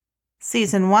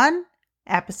Season 1,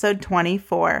 Episode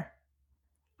 24.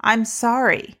 I'm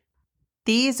sorry.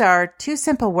 These are two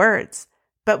simple words,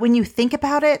 but when you think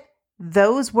about it,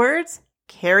 those words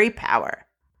carry power.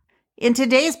 In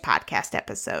today's podcast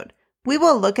episode, we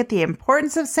will look at the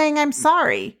importance of saying I'm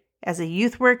sorry as a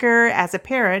youth worker, as a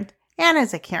parent, and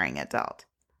as a caring adult.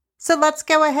 So let's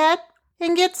go ahead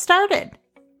and get started.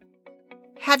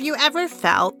 Have you ever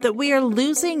felt that we are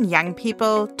losing young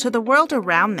people to the world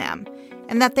around them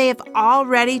and that they have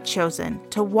already chosen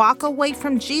to walk away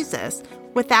from Jesus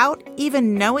without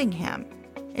even knowing him?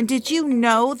 And did you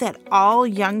know that all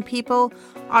young people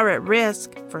are at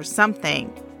risk for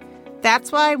something?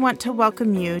 That's why I want to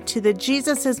welcome you to the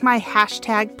Jesus is My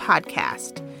Hashtag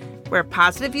podcast, where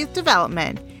positive youth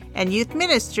development and youth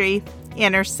ministry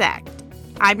intersect.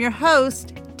 I'm your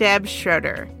host, Deb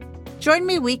Schroeder. Join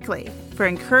me weekly for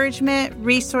encouragement,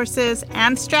 resources,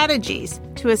 and strategies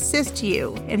to assist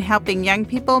you in helping young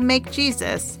people make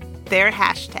Jesus their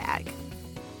hashtag.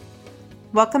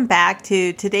 Welcome back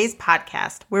to today's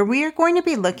podcast, where we are going to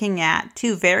be looking at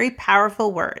two very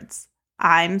powerful words,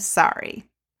 I'm sorry.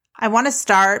 I want to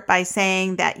start by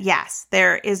saying that yes,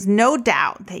 there is no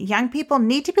doubt that young people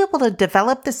need to be able to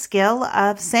develop the skill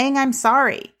of saying I'm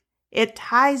sorry. It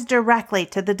ties directly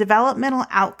to the developmental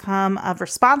outcome of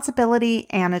responsibility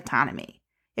and autonomy.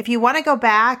 If you want to go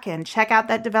back and check out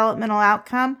that developmental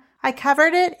outcome, I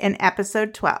covered it in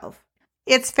episode 12.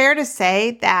 It's fair to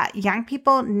say that young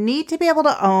people need to be able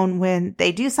to own when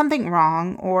they do something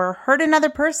wrong or hurt another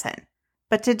person.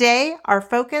 But today, our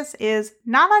focus is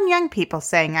not on young people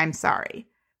saying I'm sorry.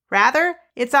 Rather,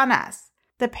 it's on us.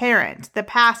 The parent, the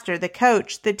pastor, the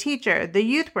coach, the teacher, the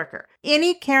youth worker,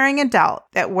 any caring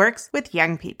adult that works with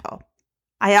young people.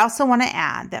 I also want to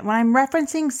add that when I'm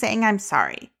referencing saying I'm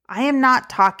sorry, I am not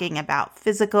talking about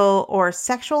physical or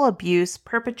sexual abuse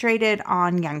perpetrated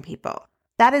on young people.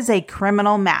 That is a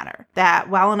criminal matter that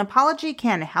while an apology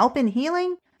can help in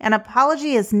healing, an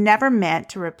apology is never meant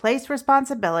to replace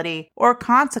responsibility or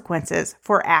consequences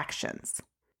for actions.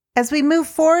 As we move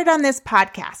forward on this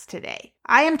podcast today,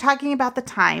 I am talking about the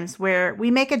times where we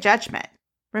make a judgment.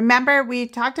 Remember, we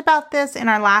talked about this in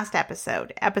our last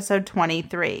episode, episode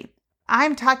 23.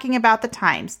 I'm talking about the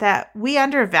times that we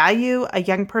undervalue a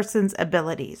young person's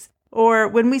abilities, or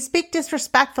when we speak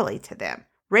disrespectfully to them,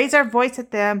 raise our voice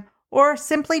at them, or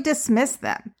simply dismiss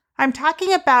them. I'm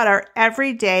talking about our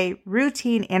everyday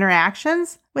routine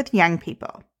interactions with young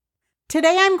people.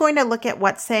 Today, I'm going to look at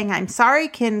what saying I'm sorry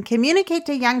can communicate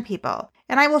to young people,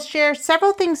 and I will share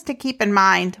several things to keep in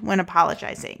mind when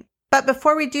apologizing. But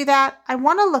before we do that, I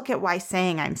want to look at why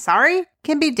saying I'm sorry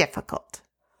can be difficult.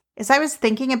 As I was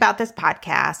thinking about this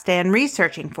podcast and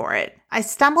researching for it, I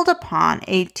stumbled upon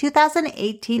a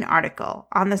 2018 article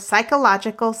on the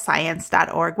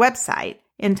psychologicalscience.org website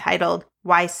entitled,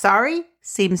 Why Sorry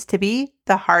Seems to Be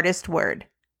the Hardest Word.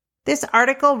 This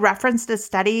article referenced a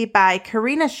study by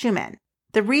Karina Schumann.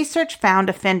 The research found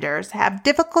offenders have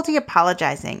difficulty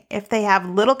apologizing if they have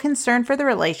little concern for the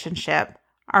relationship,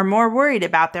 are more worried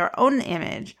about their own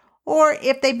image, or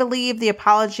if they believe the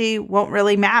apology won't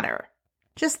really matter.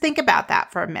 Just think about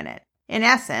that for a minute. In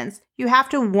essence, you have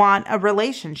to want a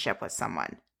relationship with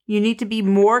someone. You need to be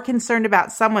more concerned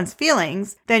about someone's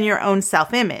feelings than your own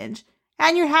self-image,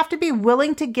 and you have to be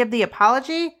willing to give the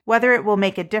apology whether it will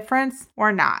make a difference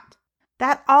or not.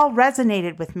 That all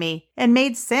resonated with me and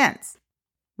made sense.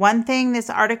 One thing this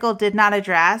article did not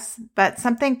address, but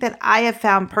something that I have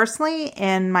found personally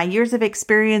in my years of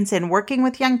experience in working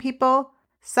with young people,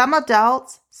 some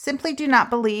adults simply do not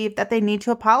believe that they need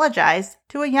to apologize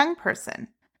to a young person.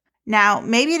 Now,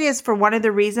 maybe it is for one of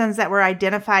the reasons that were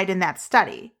identified in that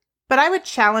study, but I would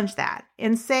challenge that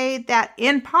and say that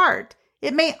in part,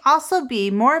 it may also be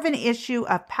more of an issue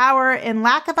of power and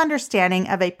lack of understanding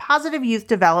of a positive youth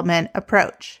development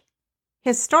approach.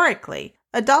 Historically,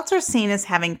 adults are seen as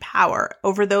having power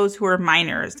over those who are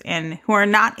minors and who are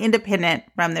not independent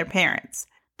from their parents.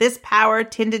 This power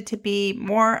tended to be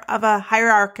more of a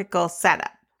hierarchical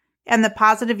setup, and the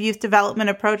positive youth development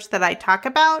approach that I talk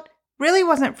about really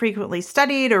wasn't frequently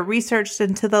studied or researched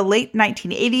until the late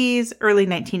 1980s, early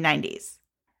 1990s.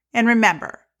 And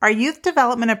remember, our youth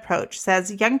development approach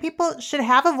says young people should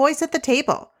have a voice at the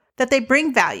table, that they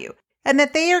bring value, and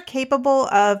that they are capable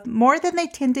of more than they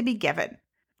tend to be given.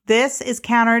 This is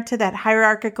counter to that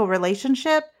hierarchical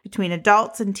relationship between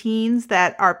adults and teens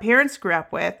that our parents grew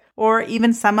up with, or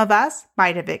even some of us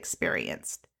might have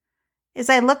experienced. As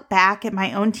I look back at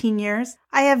my own teen years,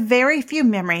 I have very few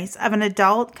memories of an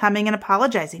adult coming and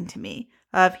apologizing to me,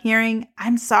 of hearing,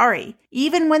 I'm sorry,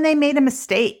 even when they made a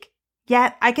mistake.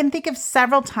 Yet I can think of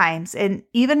several times and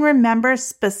even remember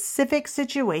specific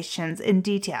situations and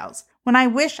details when I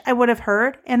wish I would have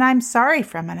heard and I'm sorry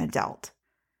from an adult.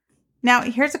 Now,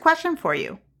 here's a question for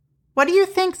you. What do you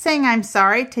think saying I'm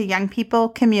sorry to young people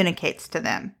communicates to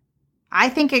them? I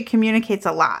think it communicates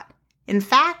a lot. In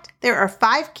fact, there are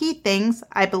 5 key things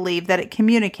I believe that it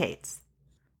communicates.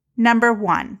 Number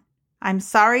 1, I'm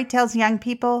sorry tells young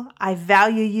people, I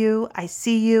value you, I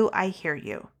see you, I hear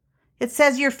you. It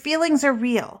says your feelings are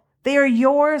real. They are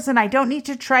yours, and I don't need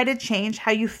to try to change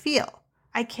how you feel.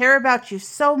 I care about you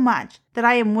so much that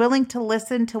I am willing to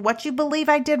listen to what you believe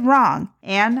I did wrong,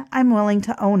 and I'm willing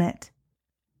to own it.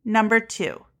 Number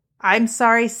 2, I'm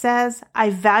sorry says, I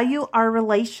value our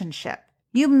relationship.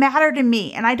 You matter to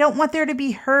me, and I don't want there to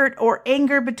be hurt or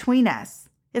anger between us.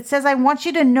 It says, I want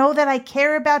you to know that I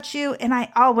care about you, and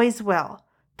I always will.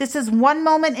 This is one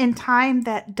moment in time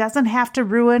that doesn't have to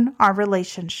ruin our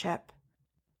relationship.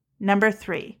 Number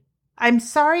 3, I'm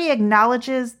sorry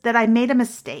acknowledges that I made a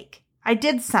mistake. I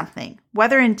did something,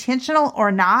 whether intentional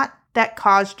or not, that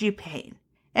caused you pain.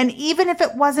 And even if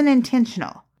it wasn't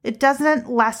intentional, it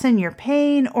doesn't lessen your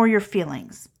pain or your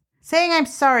feelings. Saying I'm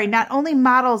sorry not only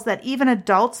models that even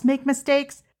adults make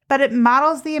mistakes, but it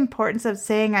models the importance of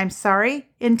saying I'm sorry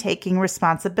and taking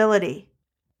responsibility.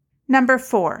 Number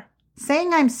 4,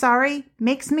 saying I'm sorry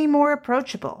makes me more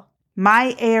approachable.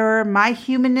 My error, my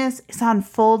humanness is on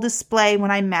full display when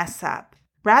I mess up.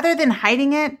 Rather than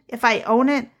hiding it, if I own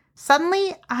it,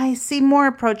 suddenly I seem more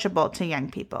approachable to young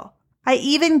people. I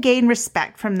even gain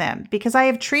respect from them because I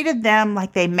have treated them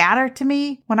like they matter to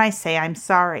me when I say I'm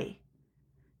sorry.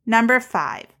 Number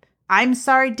 5, I'm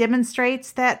sorry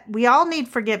demonstrates that we all need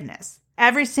forgiveness.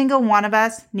 Every single one of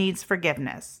us needs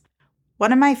forgiveness.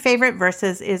 One of my favorite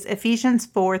verses is Ephesians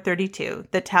 4:32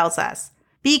 that tells us,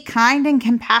 be kind and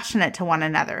compassionate to one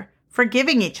another,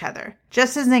 forgiving each other,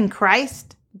 just as in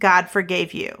Christ, God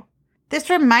forgave you. This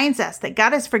reminds us that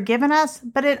God has forgiven us,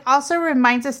 but it also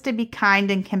reminds us to be kind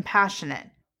and compassionate.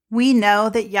 We know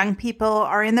that young people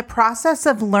are in the process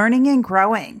of learning and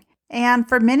growing. And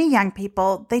for many young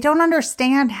people, they don't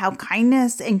understand how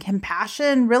kindness and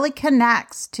compassion really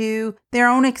connects to their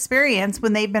own experience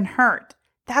when they've been hurt.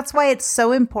 That's why it's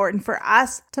so important for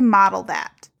us to model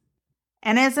that.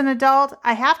 And as an adult,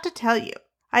 I have to tell you,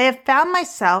 I have found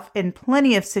myself in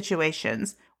plenty of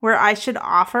situations where I should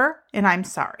offer an I'm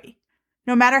sorry.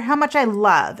 No matter how much I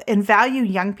love and value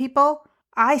young people,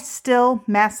 I still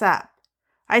mess up.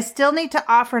 I still need to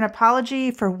offer an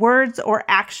apology for words or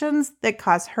actions that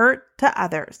cause hurt to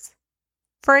others.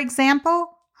 For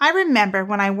example, I remember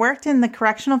when I worked in the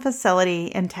correctional facility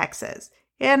in Texas,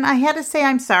 and I had to say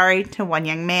I'm sorry to one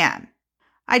young man.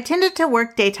 I tended to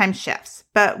work daytime shifts,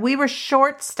 but we were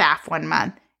short-staffed one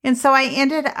month, and so I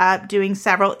ended up doing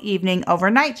several evening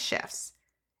overnight shifts.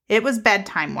 It was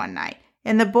bedtime one night,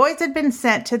 and the boys had been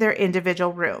sent to their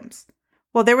individual rooms.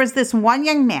 Well, there was this one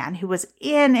young man who was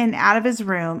in and out of his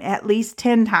room at least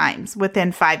 10 times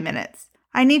within 5 minutes.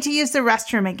 I need to use the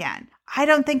restroom again. I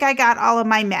don't think I got all of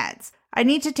my meds. I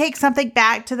need to take something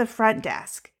back to the front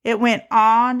desk. It went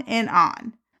on and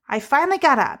on. I finally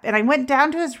got up and I went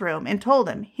down to his room and told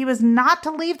him he was not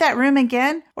to leave that room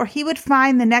again or he would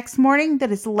find the next morning that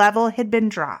his level had been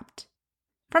dropped.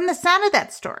 From the sound of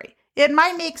that story, it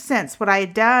might make sense what I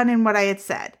had done and what I had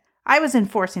said. I was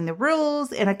enforcing the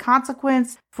rules, and a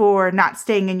consequence for not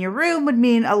staying in your room would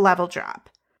mean a level drop.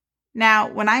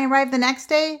 Now, when I arrived the next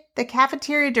day, the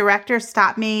cafeteria director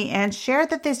stopped me and shared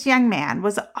that this young man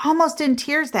was almost in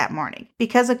tears that morning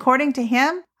because, according to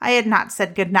him, I had not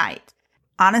said goodnight.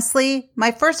 Honestly,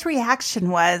 my first reaction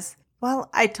was,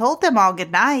 well, I told them all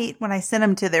goodnight when I sent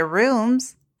them to their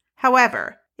rooms.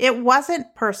 However, it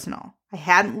wasn't personal. I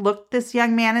hadn't looked this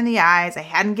young man in the eyes. I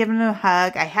hadn't given him a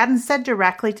hug. I hadn't said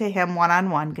directly to him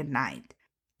one-on-one goodnight.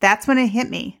 That's when it hit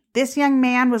me. This young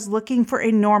man was looking for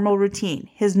a normal routine.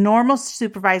 His normal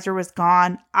supervisor was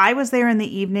gone. I was there in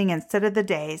the evening instead of the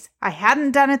days. I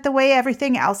hadn't done it the way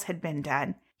everything else had been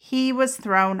done. He was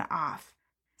thrown off.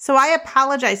 So I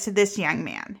apologized to this young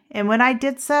man. And when I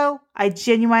did so, I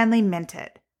genuinely meant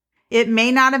it. It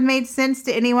may not have made sense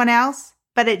to anyone else,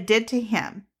 but it did to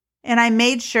him. And I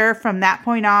made sure from that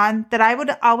point on that I would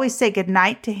always say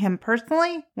goodnight to him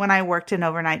personally when I worked an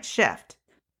overnight shift.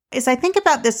 As I think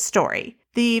about this story,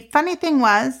 the funny thing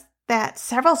was that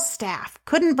several staff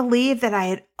couldn't believe that I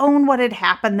had owned what had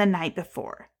happened the night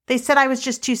before. They said I was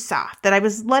just too soft, that I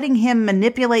was letting him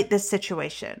manipulate this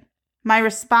situation. My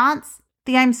response?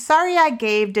 The I'm sorry I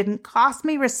gave didn't cost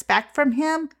me respect from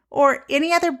him or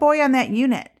any other boy on that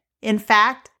unit. In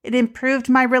fact, it improved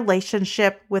my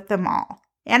relationship with them all.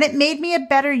 And it made me a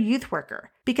better youth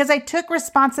worker. because I took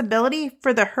responsibility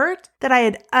for the hurt that I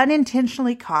had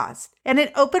unintentionally caused, and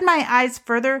it opened my eyes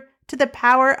further to the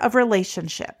power of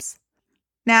relationships.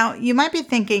 Now, you might be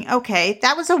thinking, okay,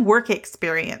 that was a work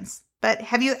experience, but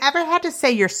have you ever had to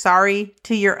say you're sorry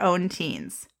to your own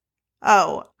teens?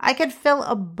 Oh, I could fill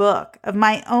a book of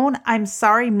my own I'm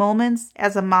sorry moments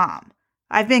as a mom.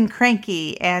 I've been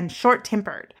cranky and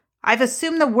short-tempered. I've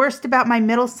assumed the worst about my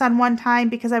middle son one time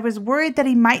because I was worried that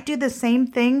he might do the same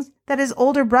things that his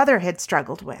older brother had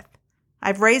struggled with.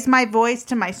 I've raised my voice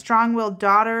to my strong-willed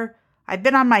daughter. I've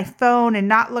been on my phone and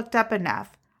not looked up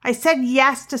enough. I said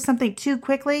yes to something too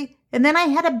quickly, and then I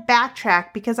had to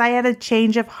backtrack because I had a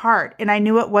change of heart and I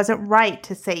knew it wasn't right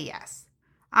to say yes.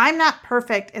 I'm not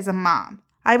perfect as a mom.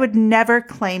 I would never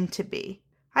claim to be.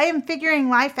 I am figuring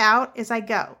life out as I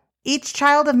go. Each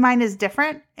child of mine is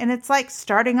different, and it's like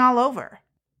starting all over.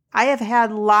 I have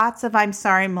had lots of I'm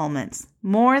sorry moments,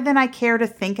 more than I care to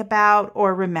think about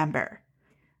or remember.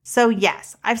 So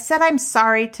yes, I've said I'm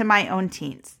sorry to my own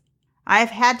teens.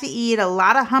 I've had to eat a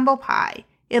lot of humble pie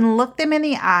and look them in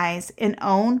the eyes and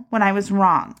own when I was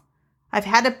wrong. I've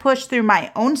had to push through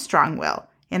my own strong will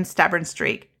and stubborn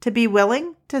streak to be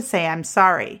willing to say I'm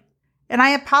sorry. And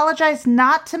I apologize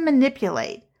not to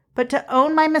manipulate, but to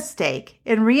own my mistake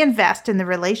and reinvest in the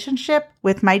relationship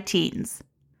with my teens.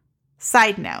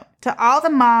 Side note, to all the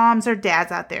moms or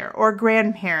dads out there, or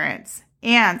grandparents,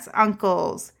 aunts,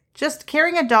 uncles, just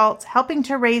caring adults helping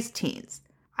to raise teens,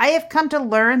 I have come to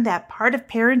learn that part of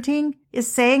parenting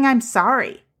is saying I'm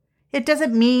sorry. It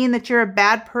doesn't mean that you're a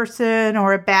bad person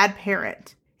or a bad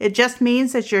parent. It just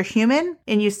means that you're human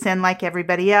and you sin like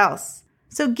everybody else.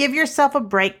 So give yourself a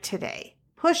break today.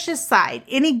 Push aside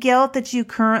any guilt that you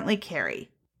currently carry.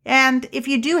 And if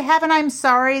you do have an I'm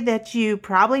sorry that you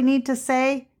probably need to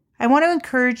say, I want to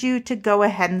encourage you to go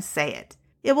ahead and say it.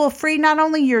 It will free not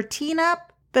only your teen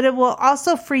up, but it will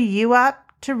also free you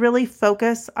up to really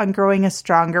focus on growing a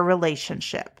stronger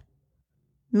relationship.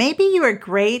 Maybe you are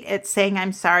great at saying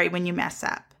I'm sorry when you mess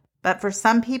up, but for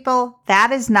some people,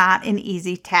 that is not an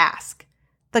easy task.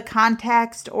 The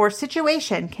context or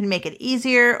situation can make it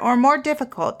easier or more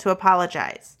difficult to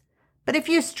apologize. But if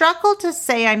you struggle to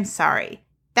say I'm sorry,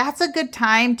 that's a good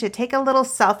time to take a little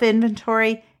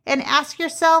self-inventory and ask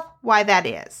yourself why that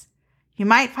is. You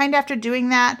might find after doing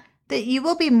that you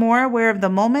will be more aware of the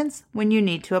moments when you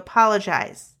need to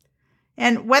apologize.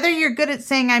 And whether you're good at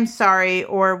saying I'm sorry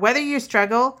or whether you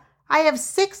struggle, I have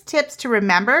 6 tips to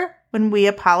remember when we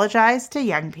apologize to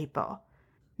young people.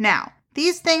 Now,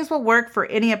 these things will work for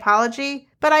any apology,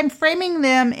 but I'm framing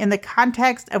them in the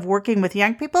context of working with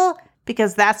young people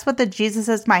because that's what the Jesus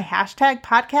is my hashtag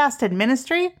podcast and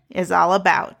ministry is all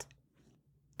about.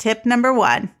 Tip number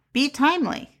 1, be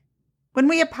timely. When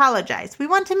we apologize, we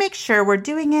want to make sure we're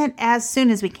doing it as soon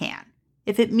as we can.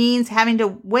 If it means having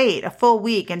to wait a full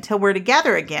week until we're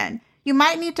together again, you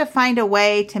might need to find a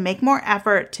way to make more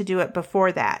effort to do it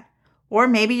before that. Or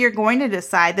maybe you're going to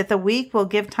decide that the week will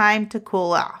give time to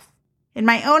cool off. In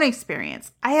my own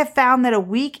experience, I have found that a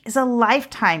week is a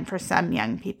lifetime for some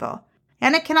young people,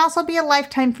 and it can also be a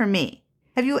lifetime for me.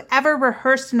 Have you ever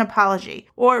rehearsed an apology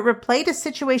or replayed a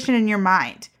situation in your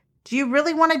mind? Do you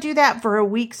really want to do that for a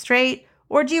week straight,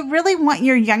 or do you really want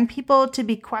your young people to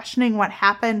be questioning what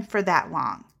happened for that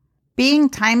long? Being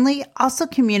timely also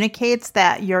communicates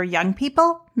that your young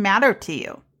people matter to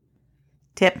you.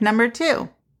 Tip number 2,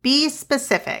 be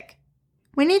specific.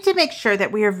 We need to make sure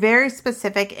that we are very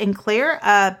specific and clear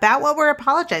about what we're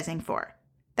apologizing for.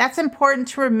 That's important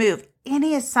to remove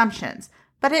any assumptions,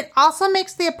 but it also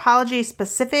makes the apology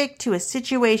specific to a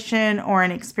situation or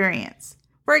an experience.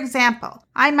 For example,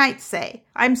 I might say,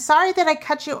 I'm sorry that I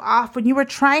cut you off when you were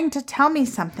trying to tell me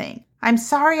something. I'm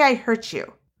sorry I hurt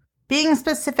you. Being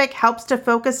specific helps to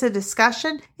focus a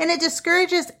discussion, and it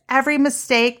discourages every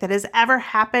mistake that has ever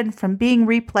happened from being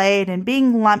replayed and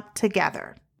being lumped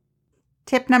together.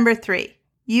 Tip number 3,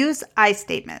 use I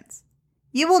statements.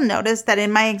 You will notice that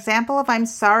in my example of I'm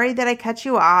sorry that I cut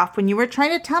you off when you were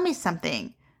trying to tell me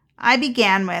something, I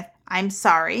began with I'm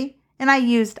sorry, and I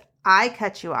used I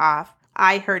cut you off,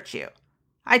 I hurt you.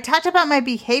 I talked about my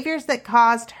behaviors that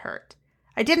caused hurt.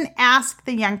 I didn't ask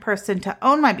the young person to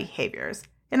own my behaviors,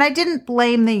 and I didn't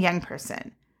blame the young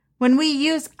person. When we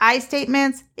use I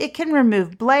statements, it can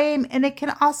remove blame and it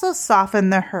can also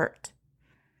soften the hurt.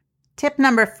 Tip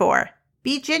number 4,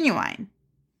 be genuine.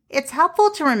 It's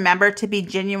helpful to remember to be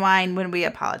genuine when we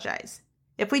apologize.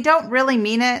 If we don't really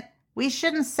mean it, we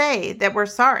shouldn't say that we're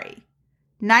sorry.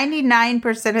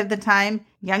 99% of the time,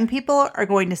 young people are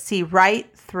going to see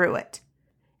right through it.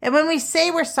 And when we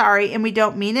say we're sorry and we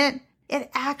don't mean it,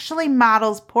 it actually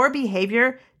models poor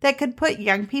behavior that could put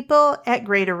young people at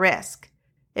greater risk.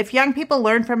 If young people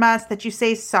learn from us that you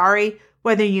say sorry,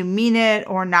 whether you mean it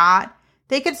or not,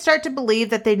 they could start to believe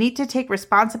that they need to take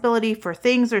responsibility for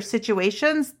things or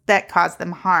situations that cause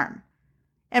them harm.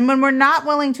 And when we're not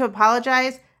willing to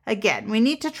apologize, again, we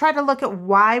need to try to look at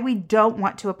why we don't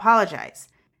want to apologize.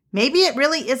 Maybe it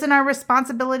really isn't our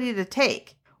responsibility to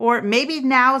take, or maybe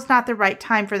now is not the right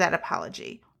time for that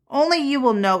apology. Only you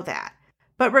will know that.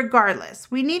 But regardless,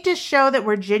 we need to show that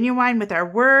we're genuine with our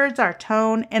words, our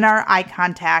tone, and our eye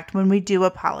contact when we do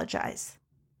apologize.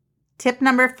 Tip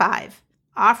number 5,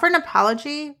 offer an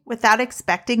apology without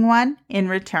expecting one in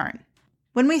return.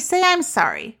 When we say I'm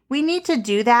sorry, we need to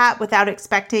do that without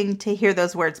expecting to hear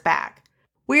those words back.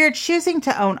 We are choosing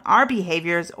to own our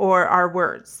behaviors or our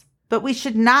words, but we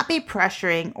should not be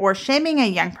pressuring or shaming a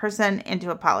young person into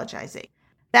apologizing.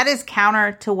 That is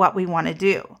counter to what we want to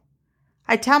do.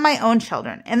 I tell my own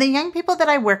children and the young people that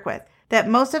I work with that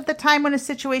most of the time when a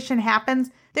situation happens,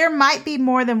 there might be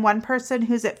more than one person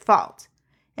who's at fault.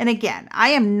 And again, I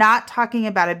am not talking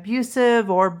about abusive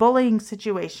or bullying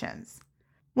situations.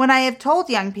 When I have told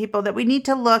young people that we need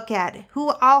to look at who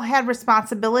all had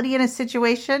responsibility in a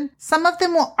situation, some of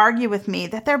them will argue with me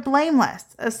that they're blameless,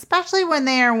 especially when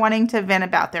they are wanting to vent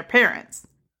about their parents.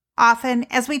 Often,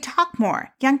 as we talk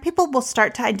more, young people will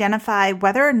start to identify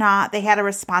whether or not they had a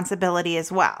responsibility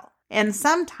as well. And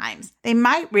sometimes they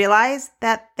might realize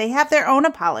that they have their own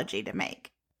apology to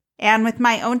make. And with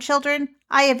my own children,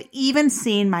 I have even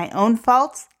seen my own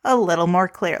faults a little more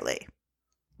clearly.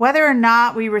 Whether or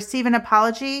not we receive an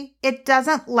apology, it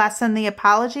doesn't lessen the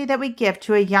apology that we give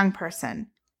to a young person.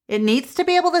 It needs to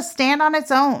be able to stand on its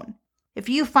own. If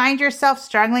you find yourself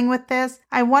struggling with this,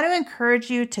 I want to encourage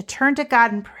you to turn to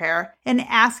God in prayer and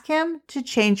ask Him to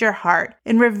change your heart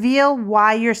and reveal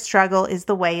why your struggle is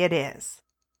the way it is.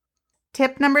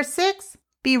 Tip number 6,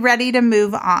 be ready to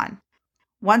move on.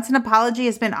 Once an apology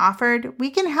has been offered, we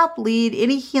can help lead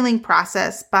any healing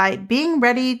process by being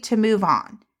ready to move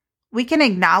on. We can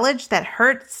acknowledge that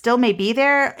hurt still may be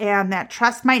there and that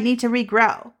trust might need to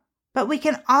regrow. But we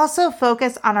can also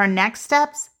focus on our next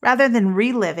steps rather than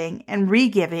reliving and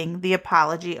re-giving the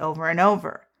apology over and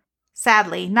over.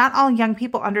 Sadly, not all young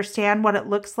people understand what it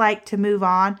looks like to move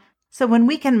on, so when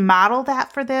we can model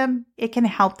that for them, it can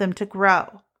help them to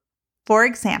grow. For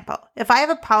example, if I have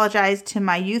apologized to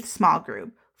my youth small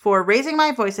group for raising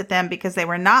my voice at them because they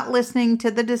were not listening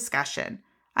to the discussion,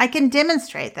 I can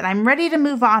demonstrate that I'm ready to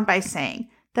move on by saying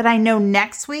that I know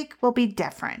next week will be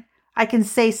different. I can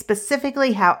say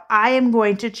specifically how I am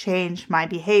going to change my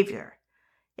behavior.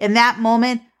 In that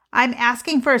moment, I'm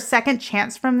asking for a second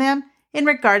chance from them in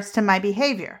regards to my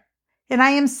behavior. And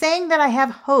I am saying that I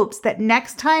have hopes that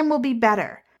next time will be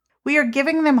better. We are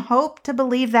giving them hope to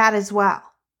believe that as well.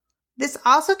 This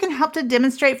also can help to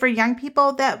demonstrate for young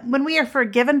people that when we are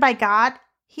forgiven by God,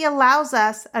 He allows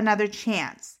us another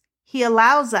chance. He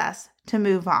allows us to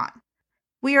move on.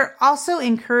 We are also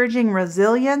encouraging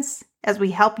resilience as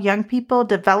we help young people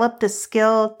develop the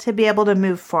skill to be able to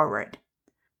move forward.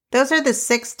 Those are the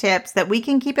 6 tips that we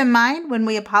can keep in mind when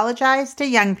we apologize to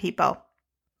young people.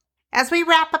 As we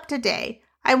wrap up today,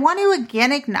 I want to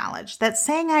again acknowledge that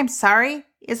saying I'm sorry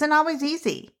isn't always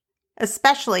easy,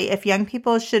 especially if young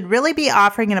people should really be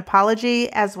offering an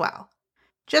apology as well.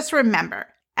 Just remember,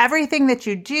 everything that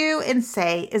you do and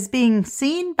say is being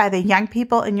seen by the young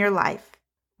people in your life.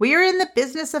 We are in the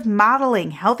business of modeling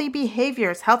healthy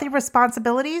behaviors, healthy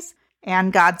responsibilities,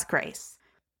 and God's grace.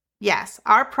 Yes,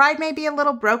 our pride may be a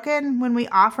little broken when we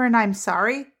offer an I'm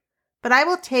sorry, but I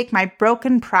will take my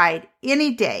broken pride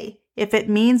any day if it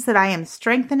means that I am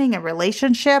strengthening a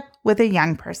relationship with a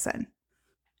young person.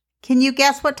 Can you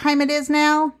guess what time it is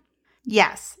now?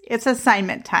 Yes, it's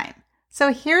assignment time.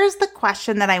 So here's the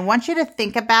question that I want you to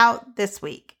think about this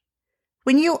week.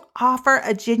 When you offer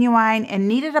a genuine and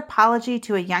needed apology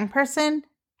to a young person,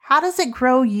 how does it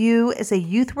grow you as a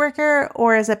youth worker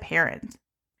or as a parent?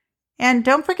 And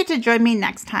don't forget to join me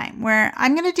next time where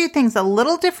I'm going to do things a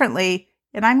little differently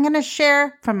and I'm going to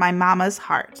share from my mama's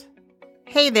heart.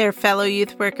 Hey there, fellow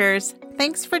youth workers.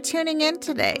 Thanks for tuning in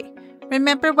today.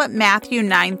 Remember what Matthew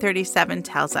 9:37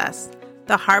 tells us.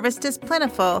 The harvest is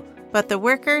plentiful, but the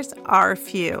workers are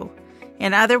few.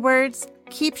 In other words,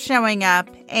 keep showing up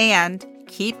and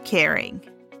keep caring.